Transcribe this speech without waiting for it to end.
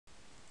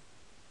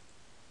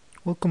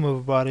Welcome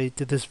everybody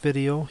to this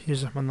video.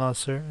 Here's Ahmad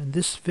Naser. In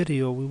this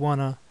video we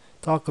want to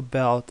talk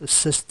about a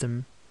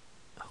system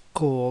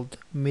called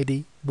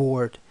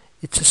Mediboard.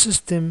 It's a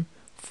system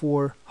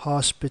for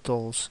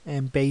hospitals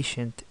and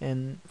patient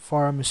and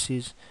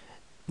pharmacies.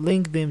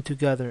 Link them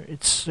together.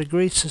 It's a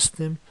great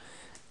system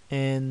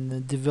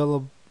and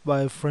developed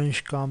by a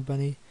French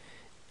company,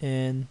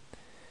 and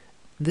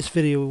in this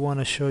video we want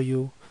to show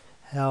you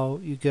how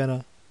you're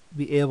gonna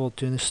be able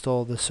to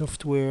install the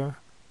software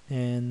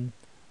and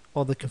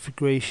all the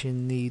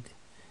configuration need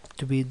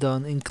to be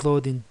done,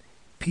 including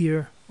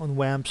peer on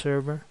WAMP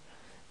server,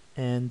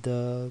 and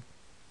a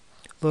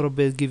little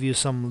bit give you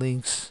some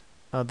links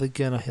that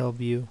gonna help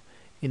you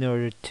in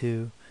order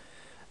to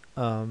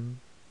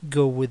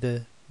go with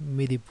the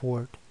MIDI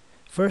board.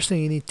 First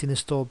thing, you need to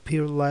install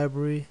peer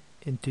library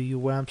into your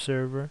WAMP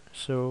server.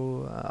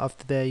 So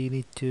after that you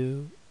need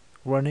to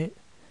run it,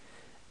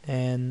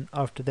 and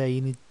after that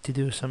you need to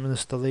do some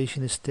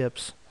installation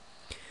steps.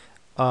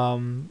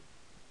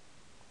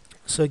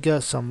 So I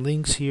got some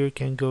links here. You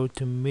can go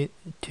to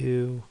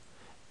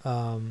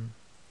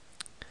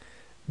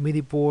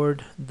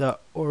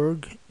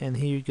mediboard.org, and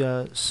here you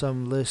got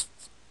some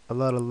lists, a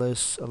lot of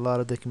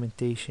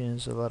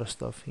documentations, a lot of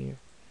stuff here.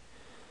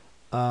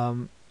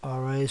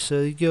 Alright,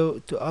 so you go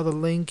to other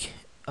link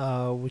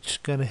which is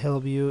gonna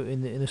help you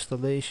in the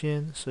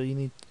installation. So you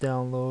need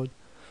to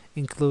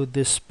include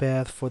this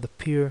path for the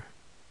peer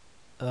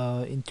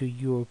into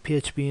your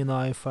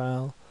PHP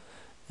file,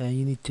 and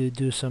you need to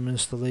do some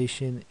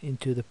installation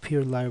into the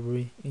peer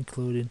library,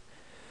 including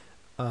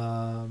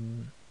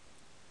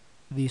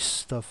these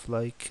stuff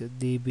like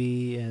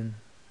DB and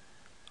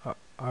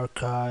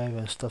archive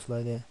and stuff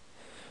like that.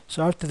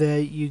 So after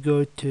that you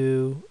go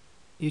to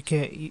you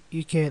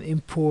can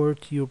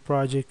import your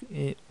project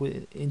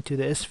into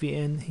the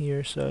SVN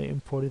here. So I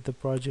imported the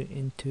project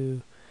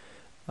into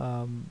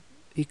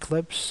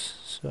Eclipse,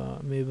 so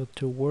I'm able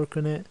to work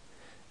on it.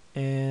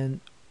 And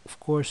of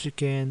course you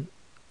can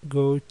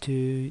go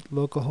to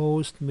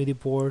localhost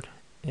Mediboard,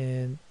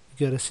 and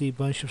you gotta see a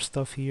bunch of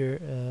stuff here,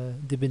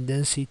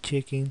 dependency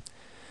checking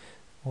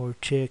or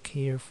check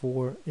here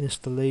for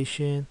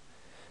installation,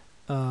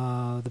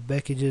 the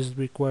packages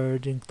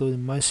required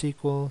including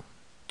MySQL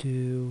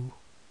to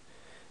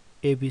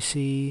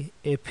ABC,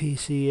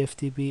 APC,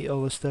 FTP,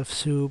 all the stuff.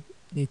 Soup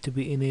need to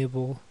be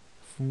enabled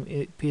from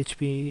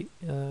PHP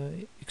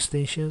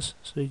extensions.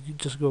 So you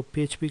just go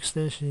PHP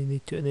extension, you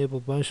need to enable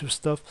a bunch of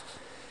stuff.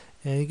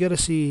 And you gotta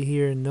see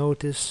here,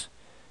 notice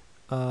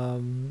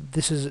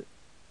this is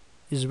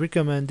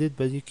recommended,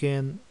 but you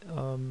can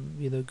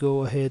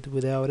go ahead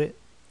without it.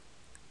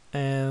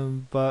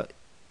 But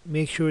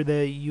make sure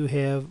that you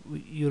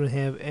don't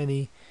have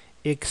any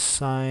X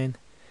sign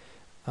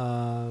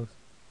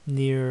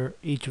near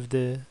each of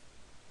the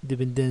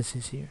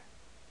dependencies here.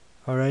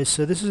 Alright,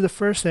 so this is the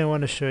first thing I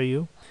want to show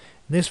you.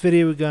 In this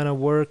video we're gonna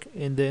work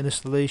in the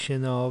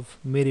installation of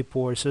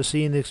Mediboard. So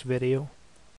see you in the next video.